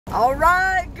All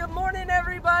right, good morning,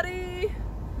 everybody.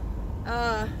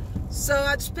 So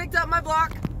I just picked up my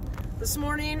block this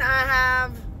morning. I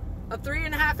have a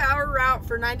 3.5 hour route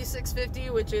for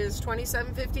 $96.50, which is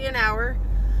 $27.50 an hour.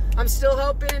 I'm still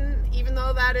hoping, even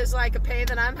though that is like a pay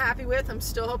that I'm happy with, I'm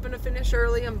still hoping to finish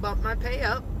early and bump my pay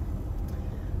up.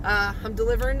 I'm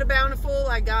delivering to Bountiful.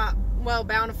 I got, well,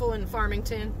 Bountiful in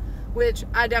Farmington, which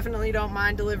I definitely don't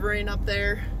mind delivering up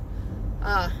there.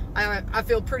 I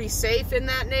feel pretty safe in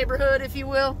that neighborhood, if you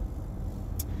will,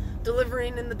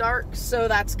 delivering in the dark, so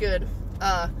that's good.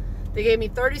 They gave me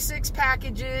 36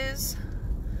 packages.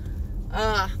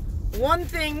 One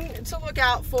thing to look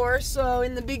out for, so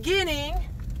in the beginning,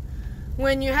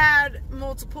 when you had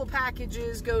multiple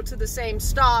packages go to the same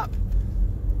stop,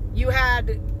 you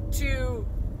had to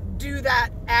do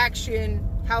that action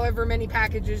however many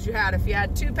packages you had. If you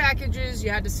had 2 packages, you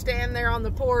had to stand there on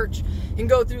the porch and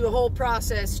go through the whole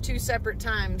process 2 separate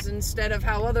times, instead of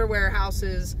how other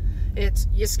warehouses, it's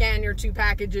you scan your 2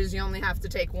 packages, you only have to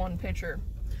take 1 picture.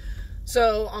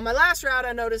 So on my last route,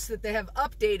 I noticed that they have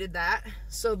updated that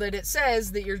so that it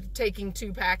says that you're taking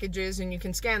 2 packages and you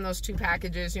can scan those 2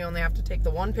 packages. You only have to take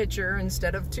the 1 picture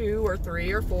instead of 2 or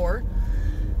 3 or 4.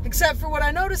 Except for what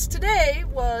I noticed today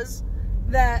was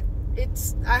that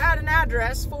I had an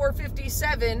address,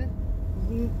 457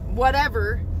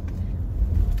 whatever,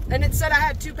 and it said I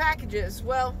had 2 packages.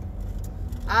 Well,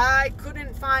 I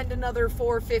couldn't find another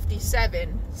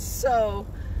 457, so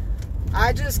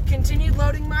I just continued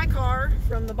loading my car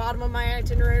from the bottom of my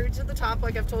itinerary to the top,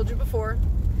 like I've told you before.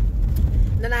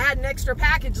 And then I had an extra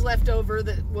package left over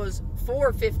that was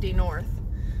 450 north,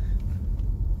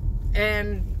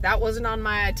 and that wasn't on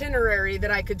my itinerary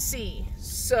that I could see.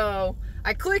 So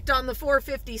I clicked on the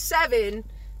 457,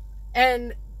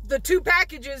 and the 2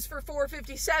 packages for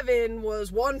 457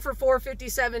 was 1 for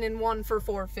 457 and 1 for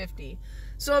 450.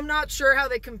 So I'm not sure how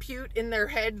they compute in their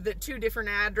head that 2 different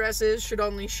addresses should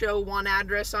only show 1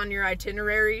 address on your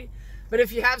itinerary. But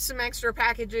if you have some extra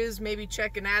packages, maybe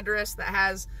check an address that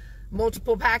has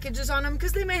multiple packages on them,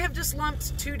 because they may have just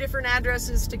lumped 2 different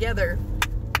addresses together.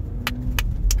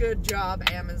 Good job,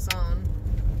 Amazon.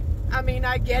 I mean,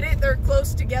 I get it, they're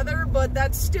close together, but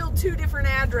that's still 2 different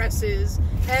addresses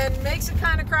and makes it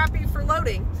kind of crappy for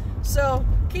loading. So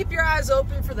keep your eyes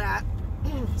open for that.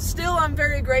 Still, I'm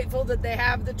very grateful that they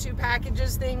have the 2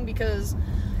 packages thing, because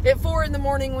at 4 in the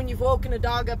morning when you've woken a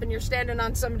dog up and you're standing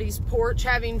on somebody's porch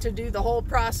having to do the whole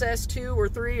process 2 or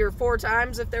 3 or 4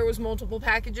 times if there was multiple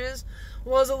packages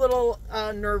was a little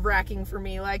nerve-wracking for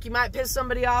me. Like, you might piss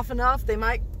somebody off enough, they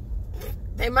might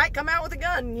come out with a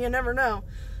gun, you never know.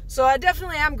 So I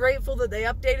definitely am grateful that they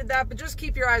updated that, but just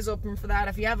keep your eyes open for that.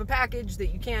 If you have a package that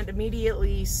you can't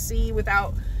immediately see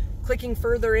without clicking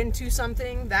further into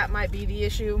something, that might be the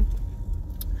issue.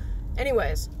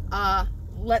 Anyways,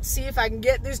 let's see if I can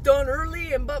get this done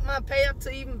early and bump my pay up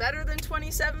to even better than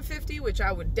 $27.50, which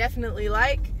I would definitely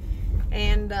like.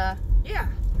 And yeah,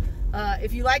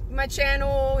 if you like my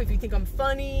channel, if you think I'm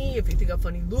funny, if you think I'm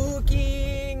funny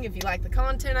looking, if you like the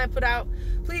content I put out,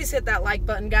 please hit that like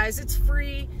button, guys. It's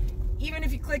free. Even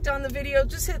if you clicked on the video,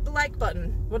 just hit the like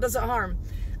button. What does it harm?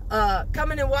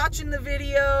 Coming and watching the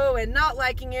video and not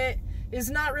liking it is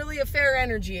not really a fair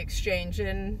energy exchange,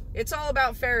 and it's all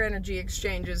about fair energy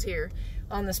exchanges here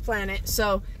on this planet.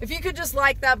 So if you could just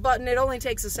like that button, it only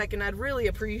takes a second, I'd really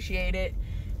appreciate it.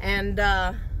 And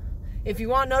if you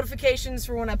want notifications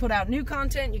for when I put out new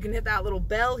content, you can hit that little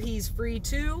bell. He's free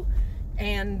too.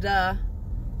 And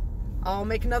I'll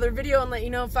make another video and let you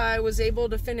know if I was able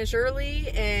to finish early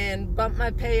and bump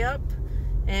my pay up.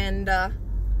 And I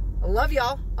love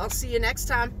y'all. I'll see you next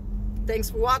time. Thanks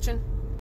for watching.